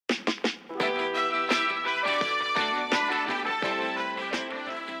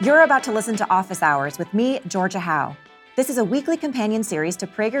You're about to listen to Office Hours with me, Georgia Howe. This is a weekly companion series to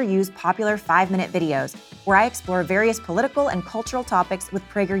PragerU's popular 5-minute videos, where I explore various political and cultural topics with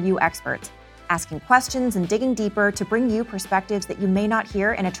PragerU experts, asking questions and digging deeper to bring you perspectives that you may not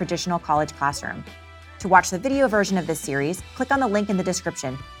hear in a traditional college classroom. To watch the video version of this series, click on the link in the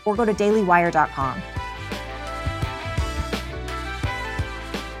description or go to dailywire.com.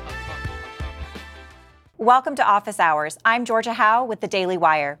 Welcome to Office Hours. I'm Georgia Howe with the Daily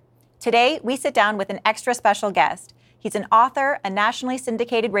Wire. Today, we sit down with an extra special guest. He's an author, a nationally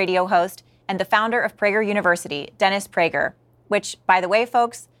syndicated radio host, and the founder of Prager University, Dennis Prager, which, by the way,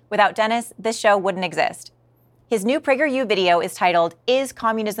 folks, without Dennis, this show wouldn't exist. His new PragerU video is titled, Is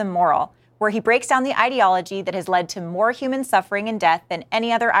Communism Moral?, where he breaks down the ideology that has led to more human suffering and death than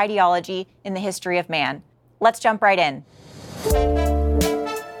any other ideology in the history of man. Let's jump right in.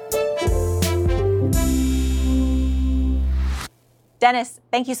 Dennis,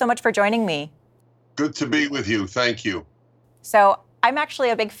 thank you so much for joining me. Good to be with you. Thank you. So I'm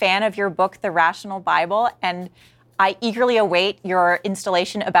actually a big fan of your book, The Rational Bible, and I eagerly await your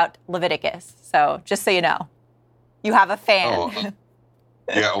installation about Leviticus. So just so you know, you have a fan.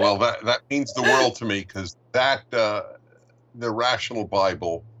 Yeah, well, that means the world to me, because the Rational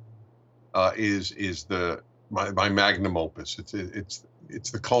Bible is my magnum opus.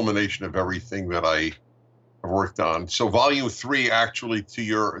 It's the culmination of everything that I worked on. So volume 3, actually, to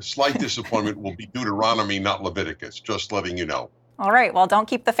your slight disappointment, will be Deuteronomy, not Leviticus, just letting you know. All right. Well, don't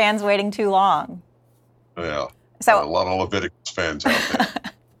keep the fans waiting too long. Yeah. So a lot of Leviticus fans out there.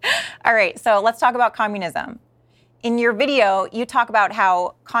 All right. So let's talk about communism. In your video, you talk about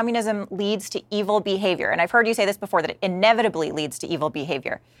how communism leads to evil behavior. And I've heard you say this before, that it inevitably leads to evil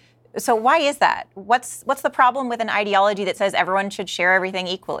behavior. So why is that? What's the problem with an ideology that says everyone should share everything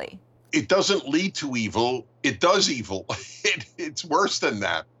equally? It doesn't lead to evil. It does evil. It's worse than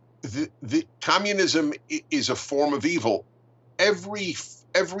that. The communism is a form of evil.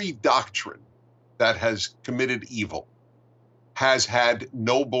 Every doctrine that has committed evil has had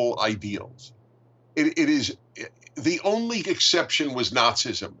noble ideals. It is the only exception was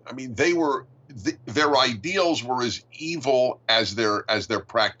Nazism. I mean, their ideals were as evil as their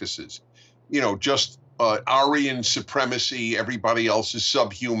practices. You know, just Aryan supremacy. Everybody else is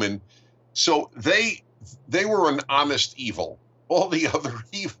subhuman. So they were an honest evil. All the other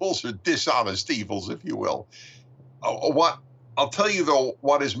evils are dishonest evils, if you will. What I'll tell you, though,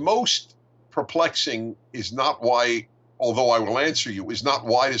 what is most perplexing is not why, although I will answer you, is not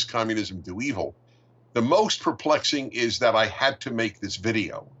why does communism do evil. The most perplexing is that I had to make this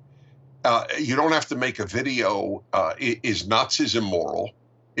video. You don't have to make a video. Is Nazism moral?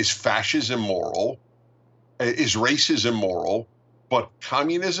 Is fascism moral? Is racism moral? But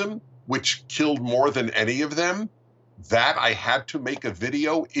communism, which killed more than any of them, that I had to make a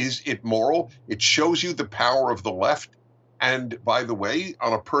video. Is it moral? It shows you the power of the left. And by the way,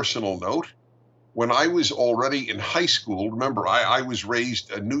 on a personal note, when I was already in high school, remember, I was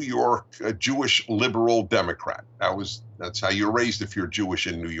raised a New York Jewish liberal Democrat. That's how you're raised if you're Jewish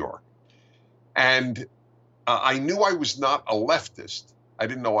in New York. And I knew I was not a leftist. I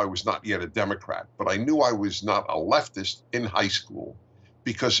didn't know I was not yet a Democrat, but I knew I was not a leftist in high school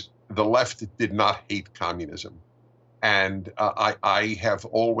because the left did not hate communism. And I have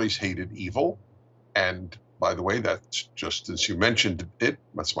always hated evil. And by the way, that's just as you mentioned it,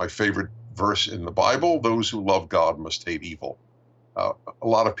 that's my favorite verse in the Bible. Those who love God must hate evil. A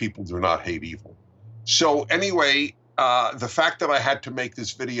lot of people do not hate evil. So anyway, the fact that I had to make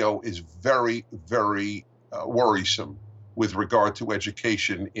this video is very, very worrisome with regard to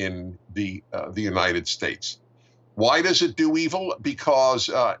education in the United States. Why does it do evil? Because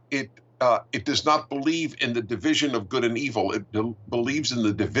it does not believe in the division of good and evil. It believes in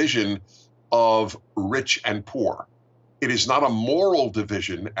the division of rich and poor. It is not a moral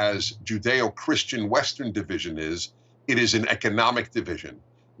division as Judeo-Christian Western division is. It is an economic division.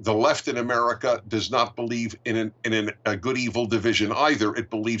 The left in America does not believe in a good-evil division either. It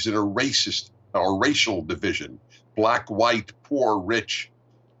believes in a racist or racial division, black, white, poor, rich,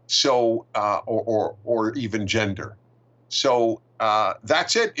 so or even gender. So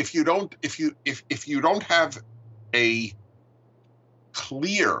that's it. If you don't have a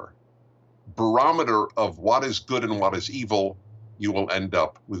clear barometer of what is good and what is evil, you will end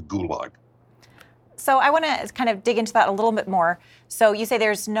up with gulag. So I want to kind of dig into that a little bit more. So you say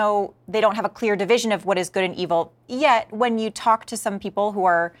they don't have a clear division of what is good and evil. Yet when you talk to some people who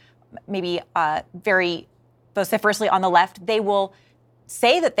are maybe very vociferously on the left, they will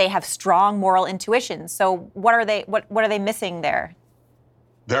say that they have strong moral intuitions. So what are they missing there?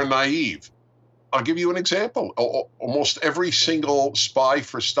 They're naive. I'll give you an example. Almost every single spy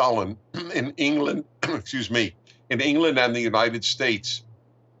for Stalin in England, excuse me, in England and the United States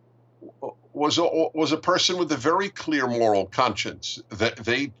was a person with a very clear moral conscience. That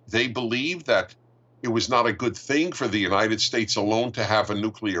they believed that it was not a good thing for the United States alone to have a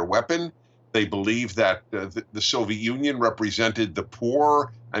nuclear weapon. They believed that the Soviet Union represented the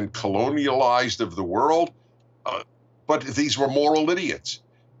poor and colonialized of the world. But these were moral idiots.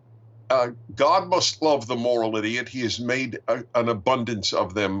 God must love the moral idiot. He has made an abundance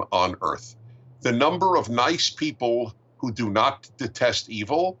of them on earth. The number of nice people who do not detest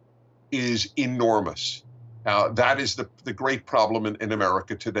evil is enormous. That is the great problem in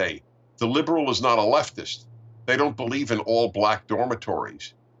America today. The liberal is not a leftist. They don't believe in all black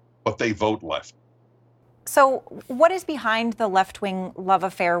dormitories, but they vote left. So what is behind the left-wing love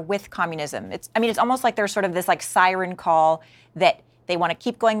affair with communism? It's almost like there's sort of this like siren call that they want to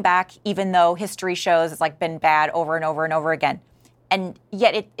keep going back, even though history shows it's like been bad over and over and over again. And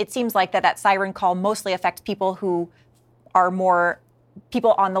yet it seems like that siren call mostly affects people who are more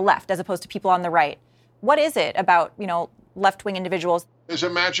people on the left as opposed to people on the right. What is it about, left-wing individuals? There's a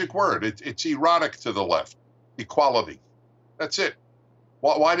magic word. It's erotic to the left. Equality. That's it.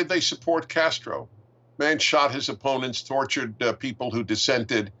 Why did they support Castro? Man shot his opponents, tortured people who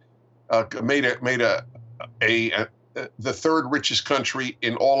dissented, made the third richest country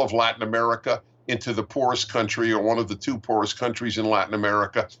in all of Latin America into the poorest country, or one of the two poorest countries in Latin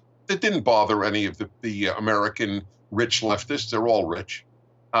America. That didn't bother any of the American rich leftists. They're all rich.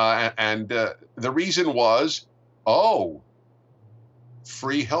 And the reason was,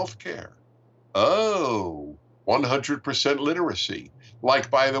 free health care. 100% literacy.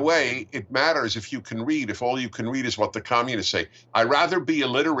 Like, by the way, it matters if you can read, if all you can read is what the communists say. I'd rather be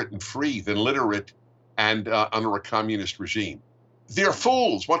illiterate and free than literate and under a communist regime. They're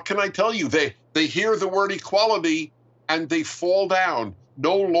fools. What can I tell you? They hear the word equality and they fall down.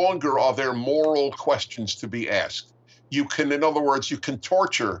 No longer are there moral questions to be asked. In other words, you can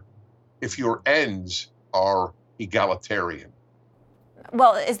torture if your ends are egalitarian.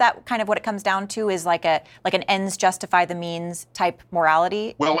 Well, is that kind of what it comes down to? Is like an ends justify the means type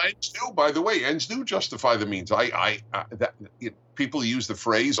morality? Well, ends do. By the way, ends do justify the means. People use the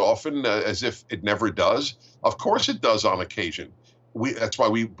phrase often as if it never does. Of course, it does on occasion. That's why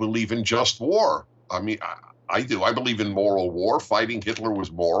we believe in just war. I do. I believe in moral war. Fighting Hitler was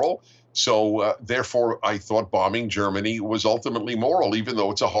moral. So therefore, I thought bombing Germany was ultimately moral, even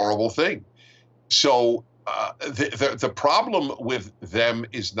though it's a horrible thing. So the problem with them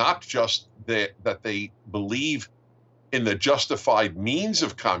is not just that they believe in the justified means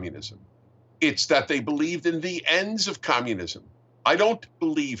of communism. It's that they believed in the ends of communism. I don't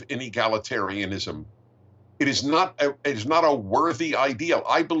believe in egalitarianism. It is not a worthy ideal.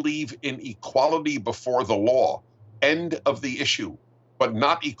 I believe in equality before the law, end of the issue, but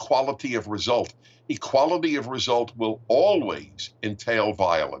not equality of result. Equality of result will always entail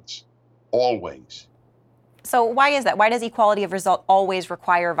violence, always. So why is that? Why does equality of result always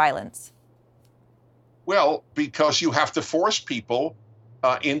require violence? Well, because you have to force people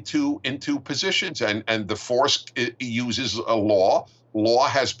into positions, and the force uses a law. Law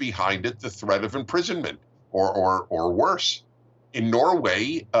has behind it the threat of imprisonment or worse. In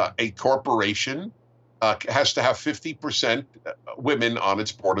Norway, a corporation has to have 50% women on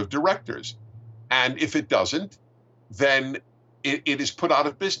its board of directors. And if it doesn't, then it is put out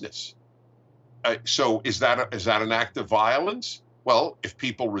of business. So is that an act of violence? Well, if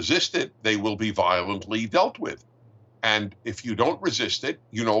people resist it, they will be violently dealt with. And if you don't resist it,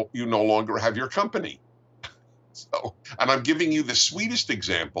 you no longer have your company. And I'm giving you the sweetest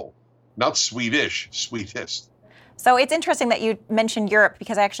example, not Swedish, sweetest. So it's interesting that you mentioned Europe,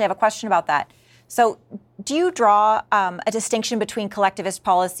 because I actually have a question about that. So do you draw a distinction between collectivist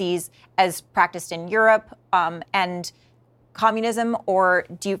policies as practiced in Europe and communism, or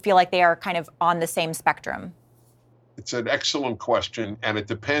do you feel like they are kind of on the same spectrum? It's an excellent question, and it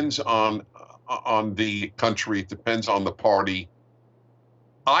depends on the country. It depends on the party.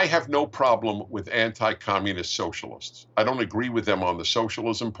 I have no problem with anti-communist socialists. I don't agree with them on the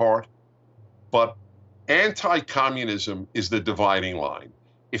socialism part, but anti-communism is the dividing line.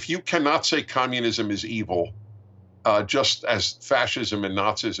 If you cannot say communism is evil, just as fascism and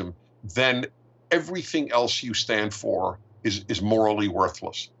Nazism, then everything else you stand for is morally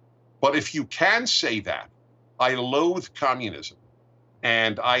worthless. But if you can say that, I loathe communism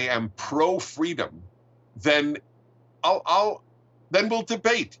and I am pro-freedom, then then we'll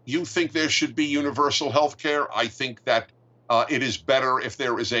debate. You think there should be universal health care. I think that it is better if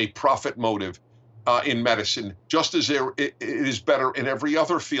there is a profit motive in medicine, just as it is better in every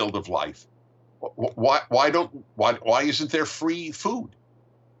other field of life. Why isn't there free food?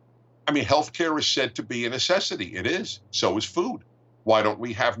 I mean, healthcare is said to be a necessity. It is. So is food. Why don't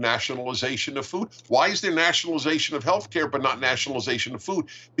we have nationalization of food? Why is there nationalization of healthcare but not nationalization of food?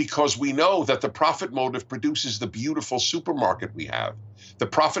 Because we know that the profit motive produces the beautiful supermarket we have. The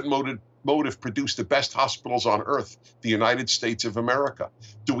profit motive produced the best hospitals on earth, the United States of America.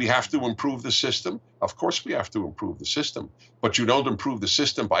 Do we have to improve the system? Of course we have to improve the system. But you don't improve the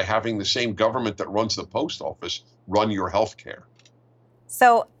system by having the same government that runs the post office run your healthcare.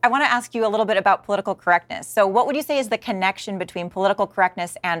 So I want to ask you a little bit about political correctness. So what would you say is the connection between political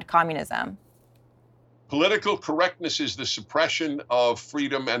correctness and communism? Political correctness is the suppression of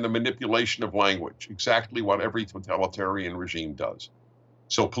freedom and the manipulation of language, exactly what every totalitarian regime does.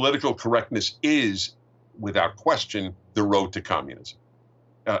 So political correctness is, without question, the road to communism,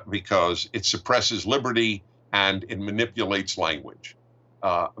 because it suppresses liberty and it manipulates language.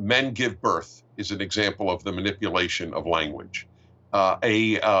 Men give birth is an example of the manipulation of language.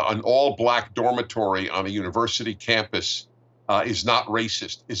 An all-black dormitory on a university campus is not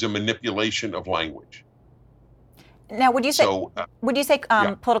racist, is a manipulation of language. Now, would you say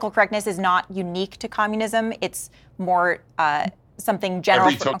political correctness is not unique to communism? It's more something general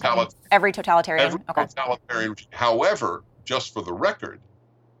every totalitarian. Totalitarian. However, just for the record,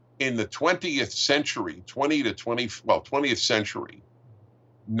 in the 20th century, 20th century,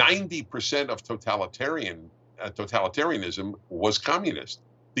 90% of totalitarianism was communist.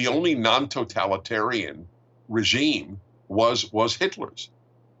 The only non-totalitarian regime was Hitler's.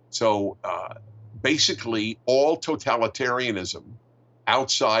 So basically, all totalitarianism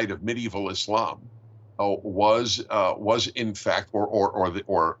outside of medieval Islam was in fact,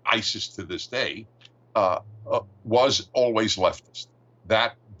 or ISIS to this day, was always leftist.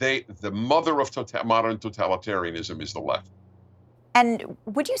 The mother of modern totalitarianism is the left. And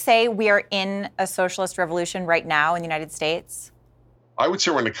would you say we are in a socialist revolution right now in the United States? I would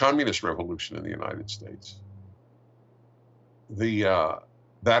say we're in a communist revolution in the United States. That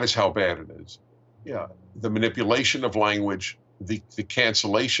is how bad it is. Yeah, the manipulation of language, the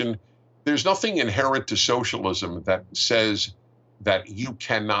cancellation. There's nothing inherent to socialism that says that you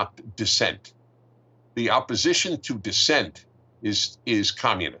cannot dissent. The opposition to dissent is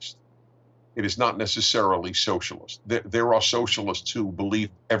communist. It is not necessarily socialist. There are socialists who believe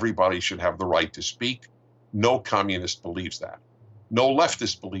everybody should have the right to speak. No communist believes that. No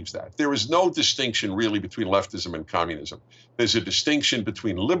leftist believes that. There is no distinction really between leftism and communism. There's a distinction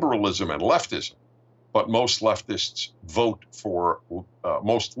between liberalism and leftism, but most leftists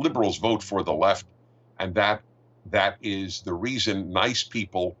most liberals vote for the left, and that is the reason nice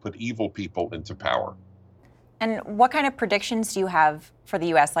people put evil people into power. And what kind of predictions do you have for the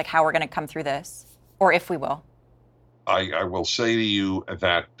U.S., like how we're going to come through this, or if we will? I will say to you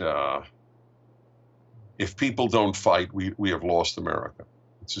that if people don't fight, we have lost America.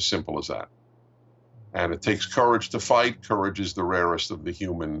 It's as simple as that. And it takes courage to fight. Courage is the rarest of the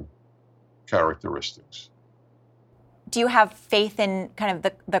human characteristics. Do you have faith in kind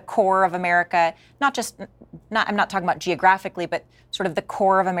of the core of America, I'm not talking about geographically, but sort of the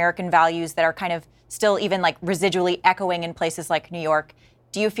core of American values that are kind of still even like residually echoing in places like New York?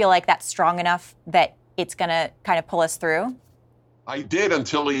 Do you feel like that's strong enough that it's going to kind of pull us through? I did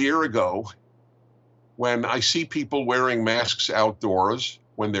until a year ago, when I see people wearing masks outdoors,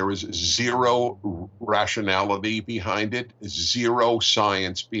 when there is zero rationality behind it, zero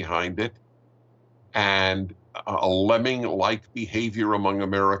science behind it, and a lemming-like behavior among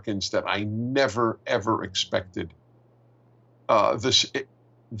Americans that I never, ever expected.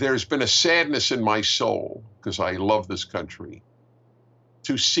 There's been a sadness in my soul, because I love this country,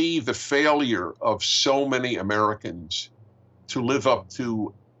 to see the failure of so many Americans to live up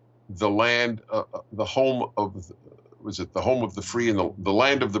to the land, the home of, the home of the free, and the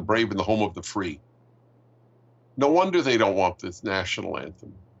land of the brave and the home of the free. No wonder they don't want this national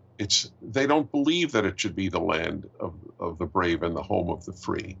anthem. They don't believe that it should be the land of the brave and the home of the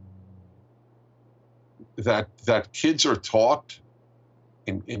free. That kids are taught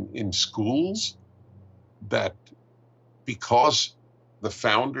in schools that because the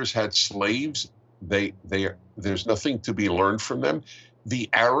founders had slaves, there's nothing to be learned from them. The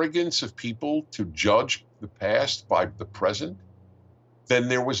arrogance of people to judge the past by the present, then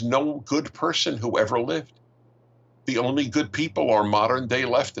there was no good person who ever lived. The only good people are modern day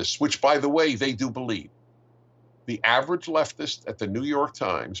leftists, which, by the way, they do believe. The average leftist at the New York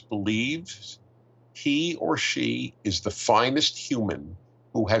Times believes he or she is the finest human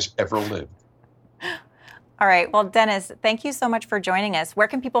who has ever lived. All right. Well, Dennis, thank you so much for joining us. Where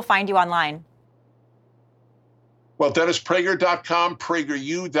can people find you online? Well, DennisPrager.com,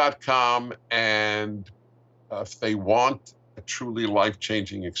 PragerU.com, and if they want a truly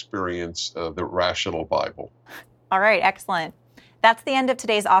life-changing experience, the Rational Bible. All right, excellent. That's the end of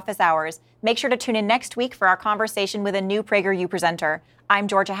today's Office Hours. Make sure to tune in next week for our conversation with a new PragerU presenter. I'm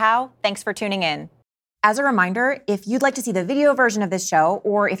Georgia Howe. Thanks for tuning in. As a reminder, if you'd like to see the video version of this show,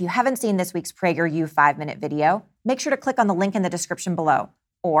 or if you haven't seen this week's PragerU 5-minute video, make sure to click on the link in the description below,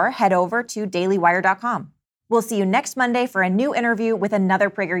 or head over to dailywire.com. We'll see you next Monday for a new interview with another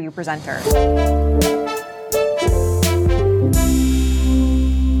PragerU presenter.